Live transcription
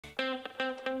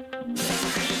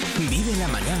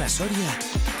Actualidad a Soria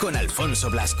con Alfonso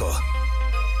Blasco.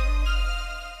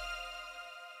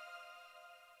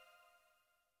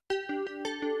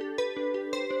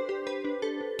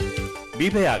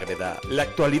 Vive Ágreda, la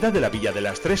actualidad de la Villa de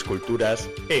las Tres Culturas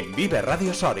en Vive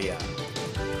Radio Soria.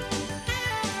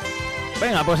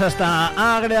 Venga, pues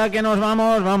hasta Ágreda que nos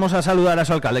vamos a saludar a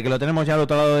su alcalde, que lo tenemos ya al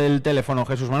otro lado del teléfono,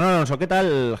 Jesús Manuel Alonso. ¿Qué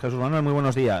tal, Jesús Manuel? Muy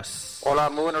buenos días. Hola,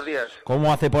 muy buenos días.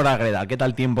 ¿Cómo hace por Ágreda? ¿Qué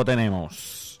tal tiempo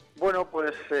tenemos? Bueno,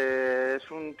 pues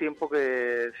es un tiempo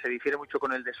que se difiere mucho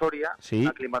con el de Soria, ¿Sí?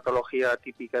 Una climatología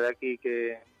típica de aquí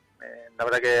que la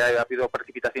verdad que ha habido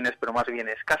precipitaciones, pero más bien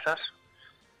escasas.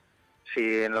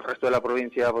 Si en el resto de la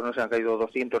provincia pues no se han caído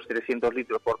 200, 300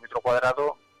 litros por metro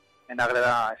cuadrado, en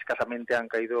Ágreda escasamente han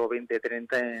caído 20,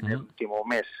 30 en el último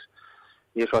mes.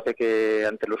 Y eso hace que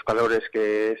ante los calores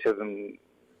que se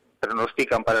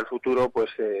pronostican para el futuro,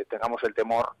 pues tengamos el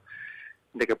temor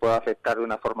de que pueda afectar de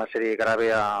una forma seria y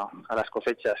grave a las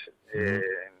cosechas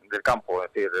del campo.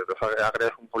 Es decir, Ágreda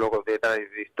es un pueblo de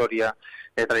trayectoria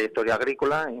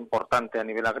agrícola, importante a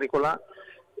nivel agrícola,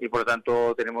 y por lo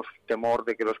tanto tenemos temor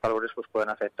de que los calores pues puedan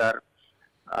afectar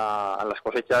a las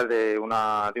cosechas de un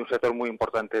sector muy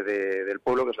importante del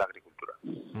pueblo, que es la agricultura.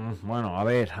 Bueno, a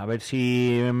ver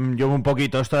si llueve un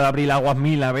poquito esto de abril aguas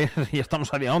mil, a ver, ya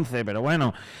estamos a día 11, pero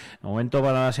bueno, de momento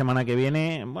para la semana que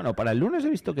viene, bueno, para el lunes he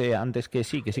visto que antes que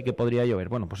sí que podría llover.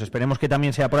 Bueno, pues esperemos que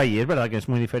también sea por ahí. Es verdad que es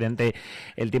muy diferente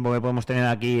el tiempo que podemos tener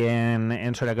aquí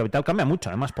en Soria Capital, cambia mucho,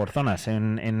 además por zonas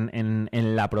en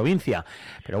la provincia,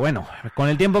 pero bueno, con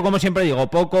el tiempo, como siempre digo,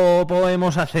 poco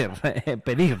podemos hacer,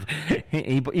 pedir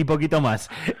y poquito más.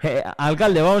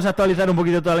 Alcalde, vamos a actualizar un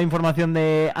poquito toda la información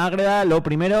de Ágreda. Lo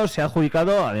primero, se ha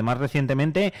adjudicado, además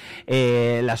recientemente,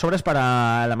 las obras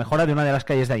para la mejora de una de las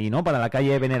calles de allí, ¿no? Para la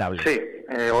calle Venerable. Sí,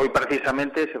 hoy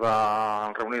precisamente se va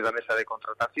a reunir la mesa de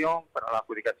contratación para la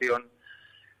adjudicación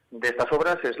de estas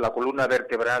obras. Es la columna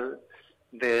vertebral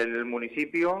del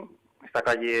municipio. Esta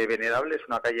calle Venerable es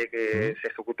una calle que se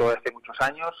ejecutó hace muchos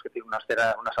años, que tiene unas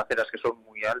aceras que son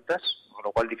muy altas, con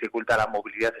lo cual dificulta la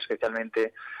movilidad,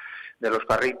 especialmente de los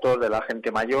carritos, de la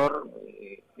gente mayor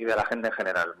y de la gente en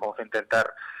general. Vamos a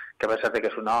intentar, que a pesar de que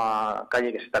es una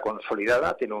calle que está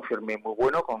consolidada, tiene un firme muy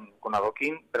bueno con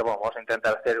adoquín, pero bueno, vamos a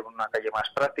intentar hacer una calle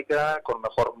más práctica, con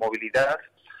mejor movilidad,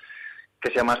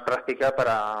 que sea más práctica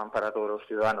para todos los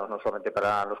ciudadanos, no solamente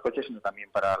para los coches, sino también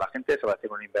para la gente. Se va a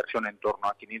hacer una inversión en torno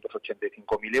a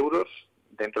 585.000 euros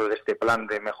dentro de este plan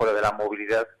de mejora de la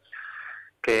movilidad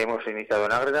que hemos iniciado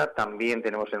en Ágreda. También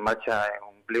tenemos en marcha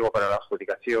un pliego para la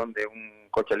adjudicación de un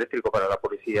coche eléctrico para la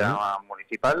policía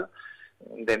municipal,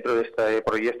 dentro de este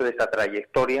proyecto, de esta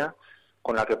trayectoria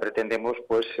con la que pretendemos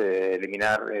pues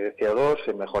eliminar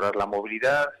CO2, mejorar la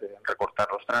movilidad, recortar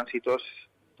los tránsitos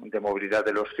de movilidad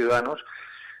de los ciudadanos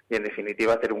y, en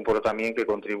definitiva, hacer un pueblo también que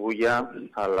contribuya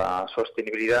a la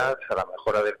sostenibilidad, a la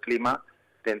mejora del clima,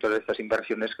 dentro de estas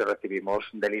inversiones que recibimos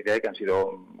del IDE, que han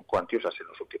sido cuantiosas en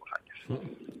los últimos años.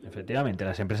 Efectivamente,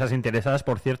 las empresas interesadas,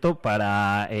 por cierto,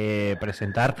 para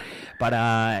presentar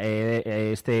para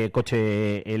este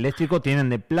coche eléctrico tienen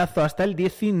de plazo hasta el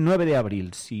 19 de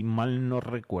abril, si mal no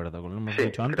recuerdo, como lo hemos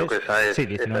dicho antes. Creo que esa es,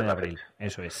 19 de abril,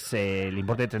 eso es, el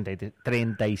importe de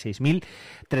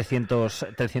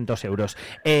 36.300 euros.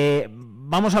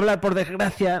 Vamos a hablar, por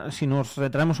desgracia, si nos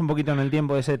retraemos un poquito en el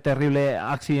tiempo, de ese terrible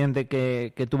accidente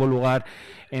que tuvo lugar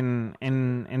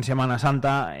en Semana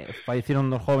Santa. Fallecieron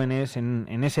 2 jóvenes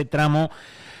en ese tramo.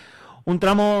 Un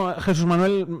tramo, Jesús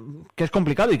Manuel, que es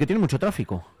complicado y que tiene mucho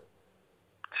tráfico.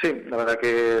 Sí, la verdad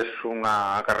que es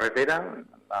una carretera,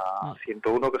 la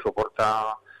 101, que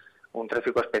soporta un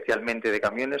tráfico especialmente de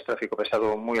camiones, tráfico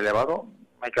pesado muy elevado.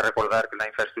 Hay que recordar que la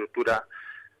infraestructura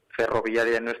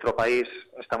ferroviaria en nuestro país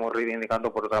estamos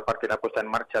reivindicando, por otra parte, la puesta en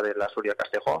marcha de la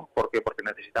Soria-Castejón. ¿Por qué? Porque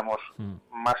necesitamos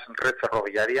más red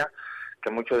ferroviaria, que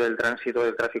mucho del tránsito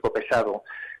del tráfico pesado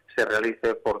se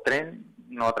realice por tren,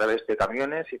 no a través de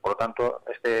camiones, y por lo tanto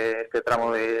este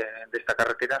tramo de esta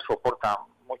carretera soporta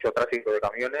mucho tráfico de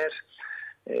camiones.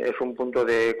 Es un punto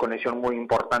de conexión muy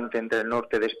importante entre el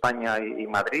norte de España y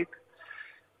Madrid.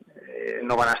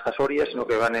 No van hasta Soria, sino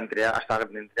que van entre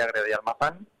Ágreda y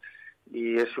Almazán.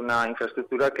 Y es una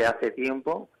infraestructura que hace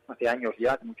años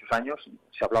ya, muchos años,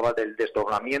 se hablaba del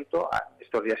desdoblamiento.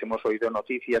 Estos días hemos oído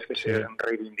noticias que se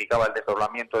reivindicaba el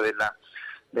desdoblamiento de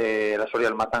la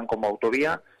Soria-Almazán como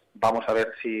autovía. Vamos a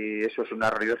ver si eso es una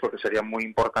realidad, porque sería muy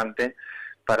importante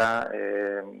para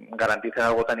garantizar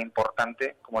algo tan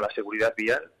importante como la seguridad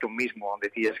vial. Tú mismo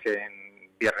decías que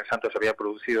en Viernes Santo se había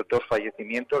producido 2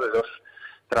 fallecimientos de 2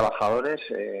 trabajadores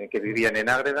que vivían en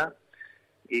Ágreda,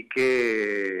 y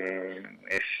que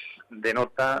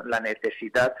denota la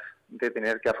necesidad de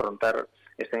tener que afrontar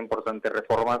esta importante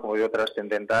reforma, como digo,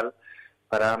 trascendental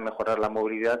para mejorar la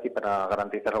movilidad y para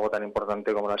garantizar algo tan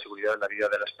importante como la seguridad de la vida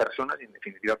de las personas y, en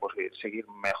definitiva, conseguir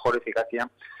mejor eficacia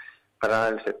para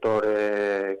el sector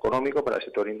económico, para el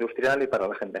sector industrial y para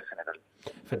la gente en general.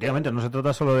 Efectivamente, no se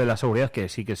trata solo de la seguridad, que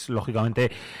sí que es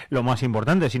lógicamente lo más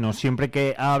importante, sino siempre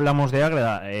que hablamos de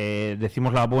Ágreda,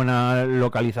 decimos la buena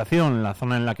localización, la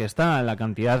zona en la que está, la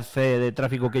cantidad de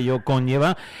tráfico que ello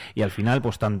conlleva, y al final,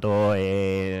 pues tanto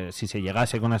si se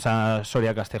llegase con esa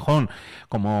Soria-Castejón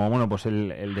como pues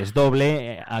el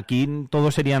desdoble, aquí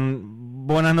todos serían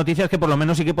buenas noticias que por lo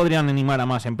menos sí que podrían animar a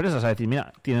más empresas a decir,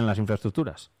 mira, tienen las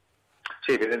infraestructuras.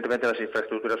 Sí, evidentemente las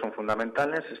infraestructuras son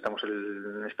fundamentales. Estamos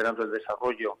esperando el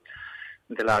desarrollo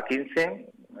de la A15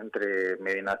 entre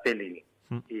Medinaceli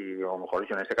y, o mejor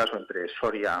dicho, en este caso, entre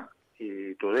Soria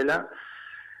y Tudela.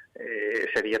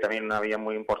 Sería también una vía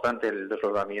muy importante el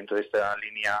desdoblamiento de esta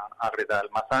línea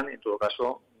Ágreda-Almazán. En todo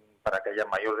caso, para que haya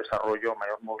mayor desarrollo,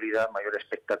 mayor movilidad, mayores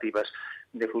expectativas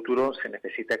de futuro, se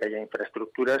necesita que haya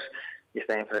infraestructuras, y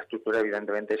esta infraestructura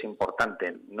evidentemente es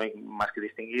importante. No hay más que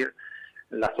distinguir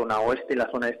la zona oeste y la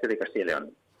zona este de Castilla y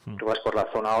León. Tú vas por la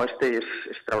zona oeste y es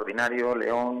extraordinario,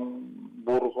 León,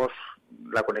 Burgos,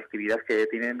 la conectividad que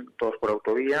tienen todos por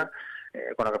autovía,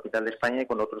 con la capital de España y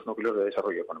con otros núcleos de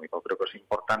desarrollo económico. Creo que es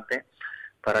importante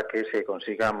para que se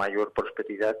consiga mayor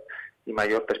prosperidad y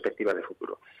mayor perspectiva de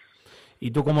futuro.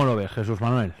 ¿Y tú cómo lo ves, Jesús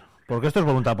Manuel? Porque esto es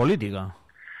voluntad política.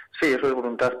 Sí, eso es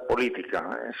voluntad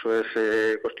política. Eso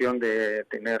es cuestión de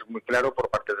tener muy claro por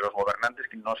parte de los gobernantes,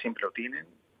 que no siempre lo tienen.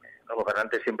 Los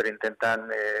gobernantes siempre intentan,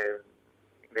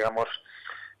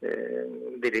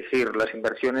 dirigir las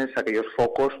inversiones a aquellos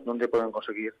focos donde pueden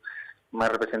conseguir más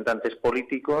representantes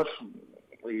políticos,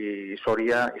 y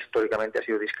Soria históricamente ha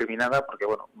sido discriminada porque,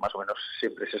 más o menos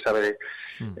siempre se sabe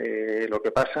lo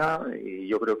que pasa, y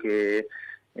yo creo que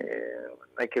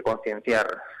hay que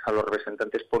concienciar a los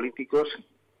representantes políticos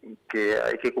que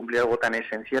hay que cumplir algo tan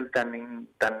esencial,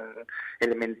 tan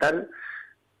elemental,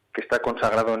 que está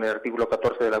consagrado en el artículo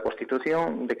 14 de la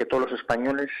Constitución, de que todos los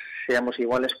españoles seamos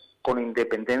iguales con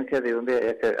independencia de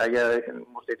donde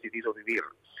hayamos decidido vivir.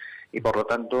 Y por lo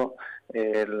tanto,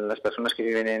 las personas que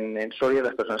viven en Soria,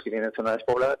 las personas que viven en zona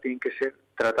despoblada, tienen que ser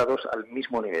tratados al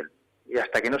mismo nivel. Y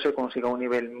hasta que no se consiga un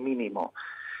nivel mínimo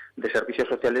de servicios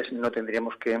sociales, no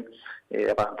tendríamos que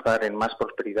avanzar en más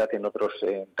prosperidad en otros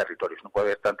territorios. No puede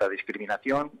haber tanta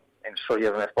discriminación. En Soria,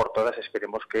 de una vez por todas,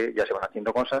 esperemos que ya se van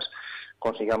haciendo cosas,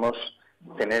 consigamos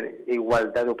tener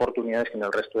igualdad de oportunidades que en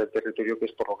el resto del territorio, que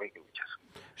es por lo que hay que luchar.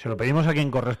 Se lo pedimos a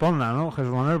quien corresponda, ¿no,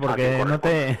 Jesús Manuel? Porque no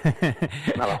te...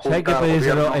 Junta, hay que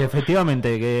pedírselo, gobierno.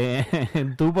 Efectivamente,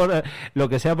 que tú, por lo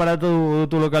que sea para tu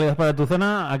localidad, para tu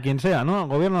zona, a quien sea, ¿no? Al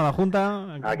gobierno, a la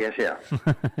Junta... A quien sea.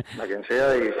 A quien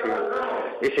sea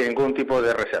y sin ningún tipo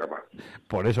de reserva.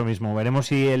 Por eso mismo, veremos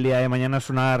si el día de mañana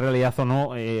es una realidad o no,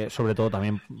 sobre todo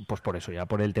también, pues por eso, ya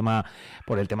por el tema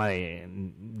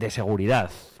de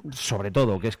seguridad, sobre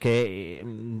todo, que es que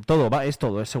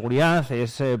es seguridad,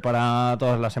 es para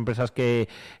todas las empresas que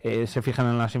se fijan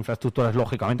en las infraestructuras,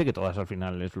 lógicamente, que todas al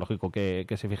final es lógico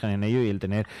que se fijen en ello, y el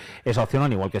tener esa opción,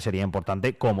 al igual que sería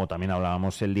importante, como también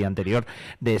hablábamos el día anterior,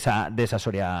 de esa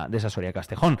Soria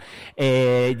Castejón.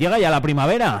 Llega ya la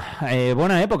primavera,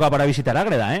 buena época para visitar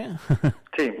Ágreda, ¿eh?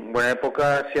 Sí, buena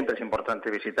época. Siempre es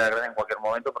importante visitar Ágreda en cualquier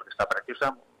momento porque está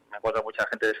preciosa. Me encuentro mucha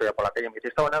gente de Soria por la calle y me dice,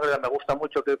 esta buena Ágreda me gusta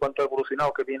mucho, que cuánto ha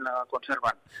evolucionado, que bien la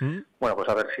conservan. Bueno, pues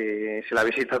a ver si la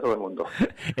visita todo el mundo.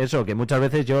 Eso, que muchas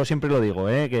veces yo siempre lo digo,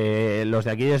 que los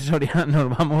de aquí de Soria nos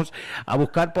vamos a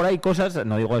buscar por ahí cosas,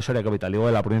 no digo de Soria capital, digo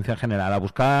de la provincia en general, a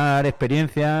buscar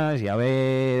experiencias y a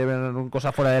ver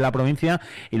cosas fuera de la provincia,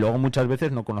 y luego muchas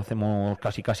veces no conocemos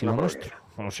casi lo nuestro.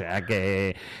 O sea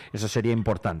que eso sería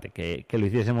importante, que lo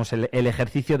hiciésemos el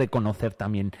ejercicio de conocer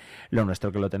también lo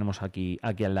nuestro, que lo tenemos aquí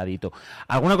al ladito.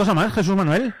 ¿Alguna cosa más, Jesús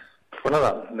Manuel? Pues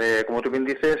nada, como tú bien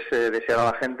dices, desear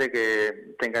a la gente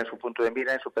que tenga en su punto de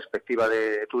mira, en su perspectiva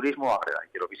de turismo, Ágreda,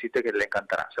 y que lo visite, que le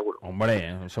encantará, seguro.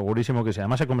 Hombre, segurísimo que sí.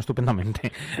 Además se come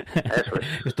estupendamente. Eso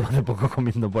es. Estuve hace poco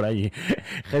comiendo por allí.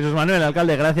 Jesús Manuel,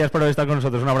 alcalde, gracias por estar con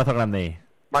nosotros. Un abrazo grande.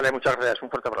 Vale, muchas gracias. Un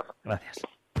fuerte abrazo. Gracias.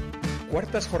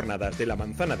 Cuartas jornadas de la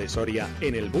manzana de Soria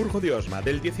en el Burgo de Osma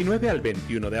del 19 al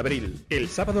 21 de abril. El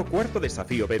sábado, cuarto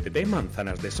desafío BTT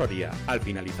Manzanas de Soria. Al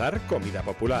finalizar, comida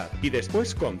popular. Y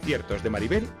después, conciertos de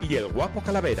Maribel y el Guapo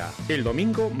Calavera. El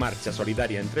domingo, marcha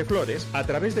solidaria entre flores a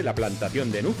través de la plantación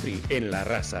de Nufri en La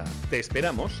Rasa. Te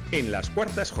esperamos en las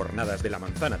cuartas jornadas de la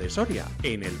manzana de Soria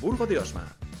en el Burgo de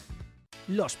Osma.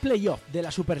 Los play-off de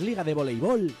la Superliga de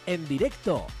Voleibol en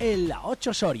directo en la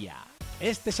 8 Soria.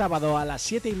 Este sábado a las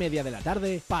 7:30 de la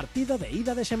tarde, partido de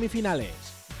ida de semifinales.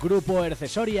 Grupo Erce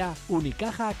Soria,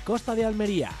 Unicaja Costa de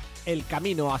Almería. El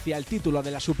camino hacia el título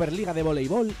de la Superliga de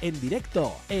Voleibol en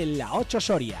directo en la 8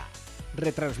 Soria.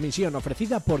 Retransmisión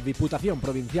ofrecida por Diputación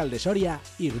Provincial de Soria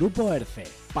y Grupo Erce.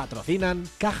 Patrocinan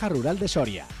Caja Rural de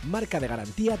Soria, Marca de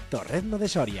Garantía Torrezno de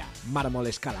Soria,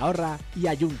 Mármoles Calahorra y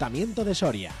Ayuntamiento de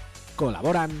Soria.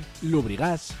 Colaboran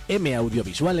Lubrigas, M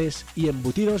Audiovisuales y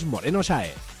Embutidos Moreno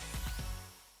Sáez.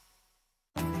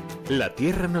 La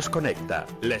tierra nos conecta,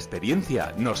 la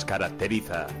experiencia nos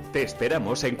caracteriza. Te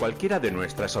esperamos en cualquiera de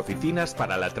nuestras oficinas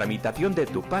para la tramitación de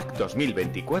tu PAC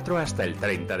 2024 hasta el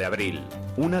 30 de abril.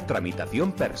 Una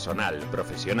tramitación personal,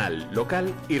 profesional,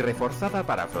 local y reforzada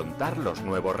para afrontar los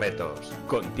nuevos retos.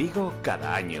 Contigo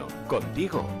cada año,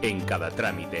 contigo en cada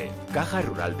trámite. Caja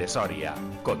Rural de Soria,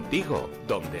 contigo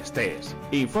donde estés.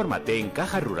 Infórmate en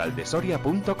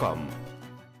cajaruraldesoria.com.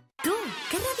 ¿Tú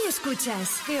qué radio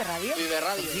escuchas? Vive Radio. Vive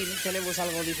Radio. Sí, tenemos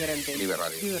algo diferente. Vive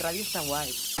Radio. Vive Radio está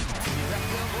guay.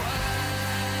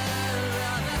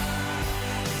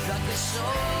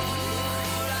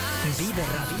 Vive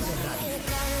Radio. Vive Radio.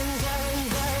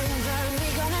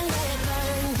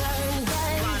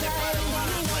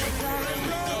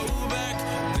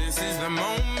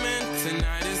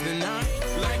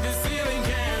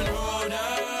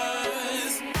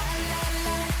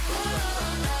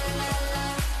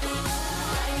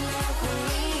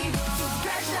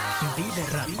 Vive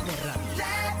Radio.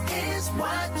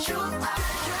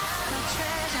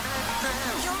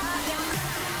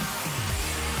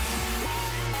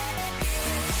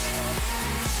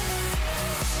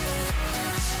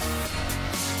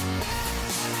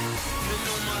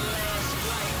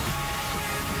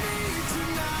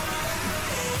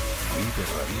 Vive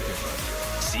Radio.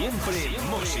 Siempre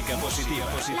música positiva.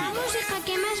 La música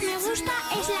que más me gusta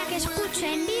es la que escucho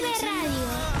en Vive Radio.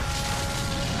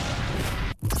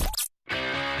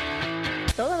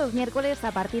 Todos los miércoles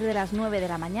a partir de las 9 de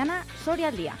la mañana, Soria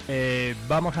al día.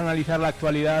 Vamos a analizar la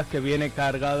actualidad que viene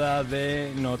cargada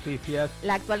de noticias.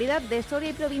 La actualidad de Soria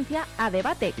y provincia a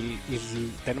debate. Y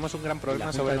tenemos un gran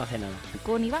problema sobre... No hace nada.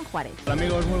 Con Iván Juárez. Hola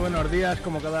amigos, muy buenos días,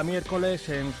 como cada miércoles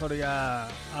en Soria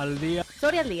al día.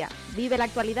 Soria al día. Vive la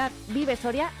actualidad. Vive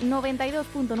Soria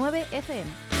 92.9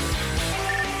 FM.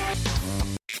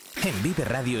 En Vive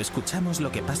Radio escuchamos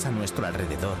lo que pasa a nuestro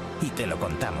alrededor y te lo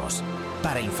contamos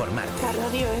para informarte. La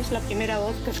radio es la primera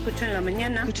voz que escucho en la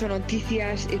mañana. Escucho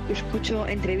noticias, escucho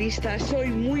entrevistas. Soy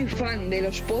muy fan de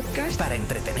los podcasts. Para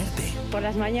entretenerte. Por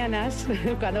las mañanas,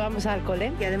 cuando vamos al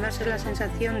cole. Y además es la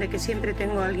sensación de que siempre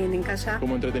tengo a alguien en casa.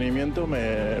 Como entretenimiento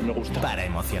me gusta. Para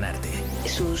emocionarte.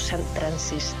 Sus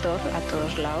transistor a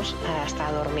todos lados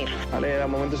hasta dormir. Vale,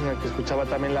 eran momentos en el que escuchaba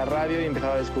también la radio y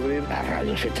empezaba a descubrir... La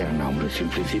radio es eterna, hombre, sin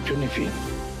principio ni fin.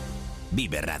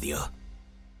 Vive Radio.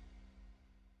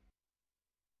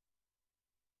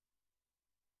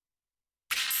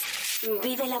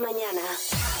 Vive la mañana.